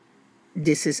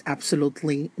This is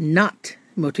absolutely not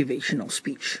motivational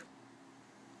speech.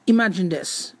 Imagine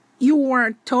this. You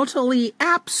are totally,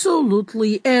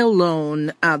 absolutely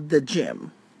alone at the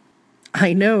gym.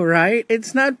 I know, right?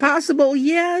 It's not possible.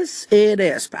 Yes, it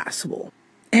is possible.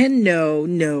 And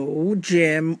no,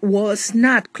 gym was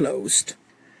not closed.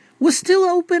 Was still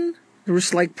open. There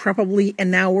was like probably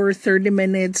an hour, 30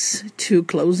 minutes to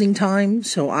closing time,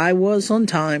 so I was on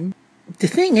time. The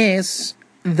thing is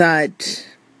that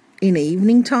in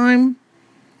evening time,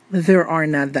 there are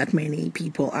not that many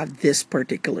people at this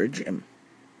particular gym.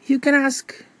 You can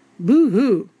ask,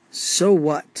 boo-hoo, so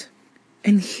what?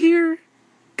 And here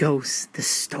goes the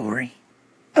story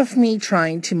of me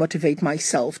trying to motivate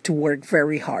myself to work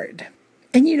very hard.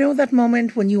 And you know that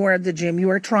moment when you are at the gym, you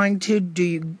are trying to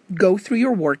go through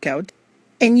your workout,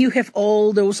 and you have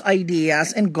all those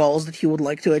ideas and goals that you would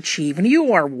like to achieve, and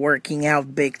you are working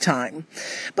out big time.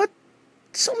 But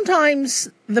sometimes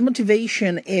the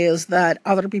motivation is that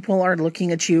other people are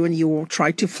looking at you and you will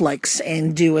try to flex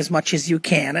and do as much as you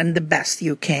can and the best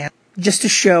you can just to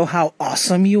show how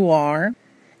awesome you are.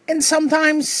 And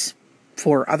sometimes,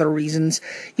 for other reasons,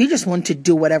 you just want to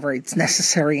do whatever it's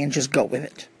necessary and just go with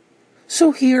it.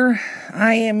 So here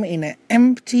I am in an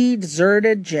empty,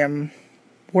 deserted gym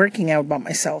working out by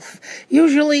myself.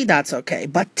 Usually that's okay,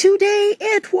 but today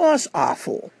it was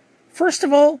awful. First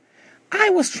of all, I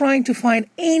was trying to find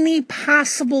any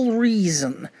possible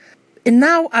reason. And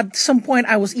now at some point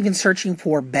I was even searching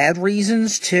for bad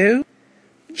reasons too,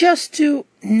 just to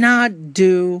not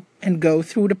do and go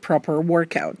through the proper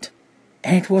workout.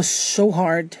 And it was so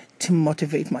hard to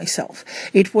motivate myself.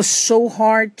 It was so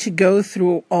hard to go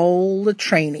through all the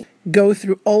training, go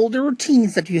through all the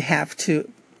routines that you have to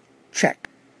check.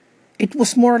 It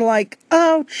was more like,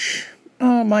 ouch.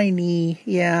 Oh, my knee.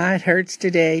 Yeah, it hurts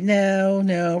today.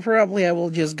 No, probably I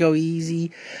will just go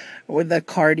easy with the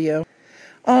cardio.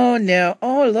 Oh, no.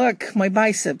 Oh, look, my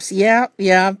biceps. Yep.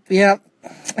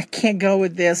 I can't go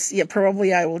with this. Yeah,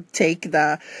 probably I will take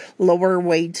the lower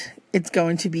weight. It's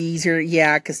going to be easier.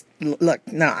 Yeah, because, look,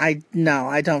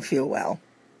 I don't feel well.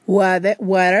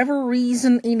 Whatever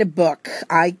reason in the book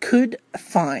I could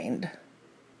find,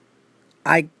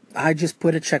 I just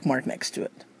put a check mark next to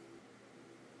it.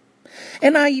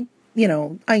 And I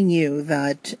knew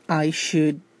that I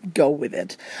should go with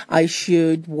it. I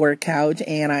should work out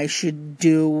and I should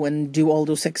do all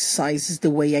those exercises the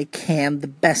way I can, the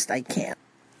best I can.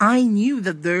 I knew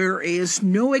that there is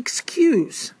no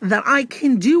excuse that I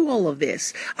can do all of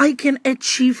this. I can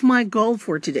achieve my goal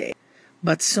for today.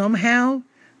 But somehow,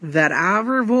 that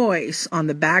other voice on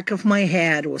the back of my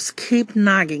head was keep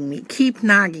nagging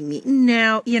me.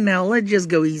 No, let's just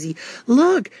go easy.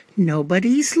 Look,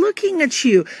 nobody's looking at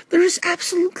you. There's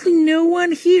absolutely no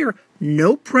one here.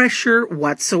 No pressure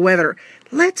whatsoever.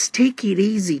 Let's take it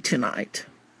easy tonight.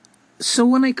 So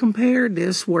when I compared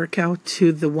this workout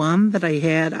to the one that I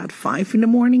had at 5 in the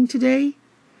morning today,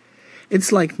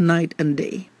 it's like night and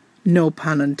day. No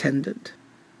pun intended.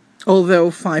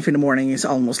 Although 5 in the morning is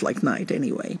almost like night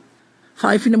anyway.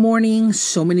 5 in the morning,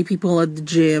 so many people at the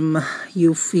gym,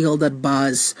 you feel that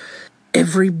buzz.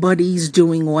 Everybody's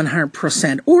doing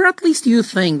 100%, or at least you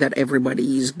think that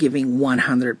everybody is giving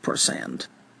 100%.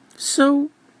 So,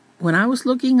 when I was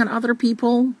looking at other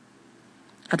people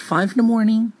at 5 in the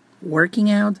morning, working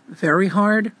out very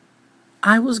hard,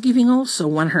 I was giving also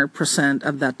 100%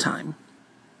 at that time.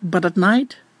 But at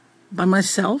night, by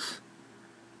myself,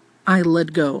 I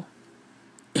let go.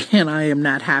 And I am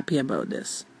not happy about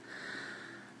this.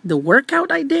 The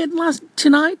workout I did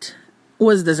tonight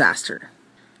was disaster.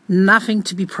 Nothing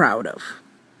to be proud of.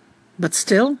 But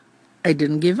still, I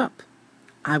didn't give up.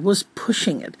 I was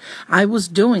pushing it. I was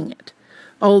doing it.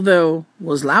 Although it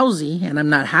was lousy and I'm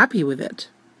not happy with it.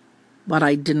 But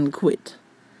I didn't quit.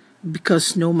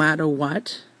 Because no matter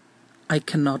what, I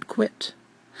cannot quit.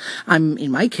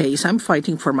 In my case, I'm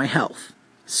fighting for my health.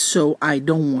 So I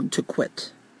don't want to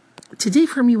quit. Today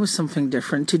for me was something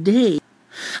different. Today,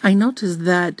 I noticed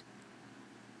that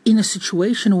in a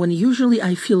situation when usually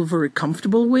I feel very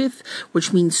comfortable with,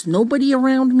 which means nobody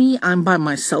around me, I'm by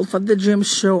myself at the gym,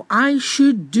 so I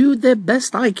should do the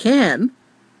best I can,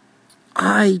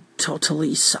 I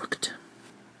totally sucked.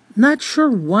 Not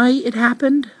sure why it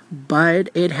happened, but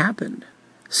it happened.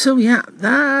 So yeah,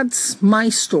 that's my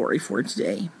story for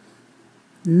today.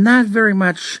 Not very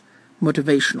much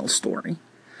motivational story.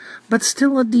 But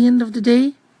still, at the end of the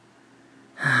day,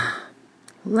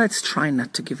 let's try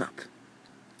not to give up.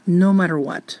 No matter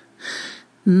what.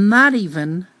 Not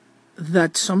even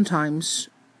that sometimes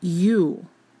you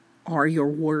are your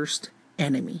worst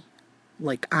enemy,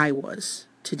 like I was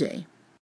today.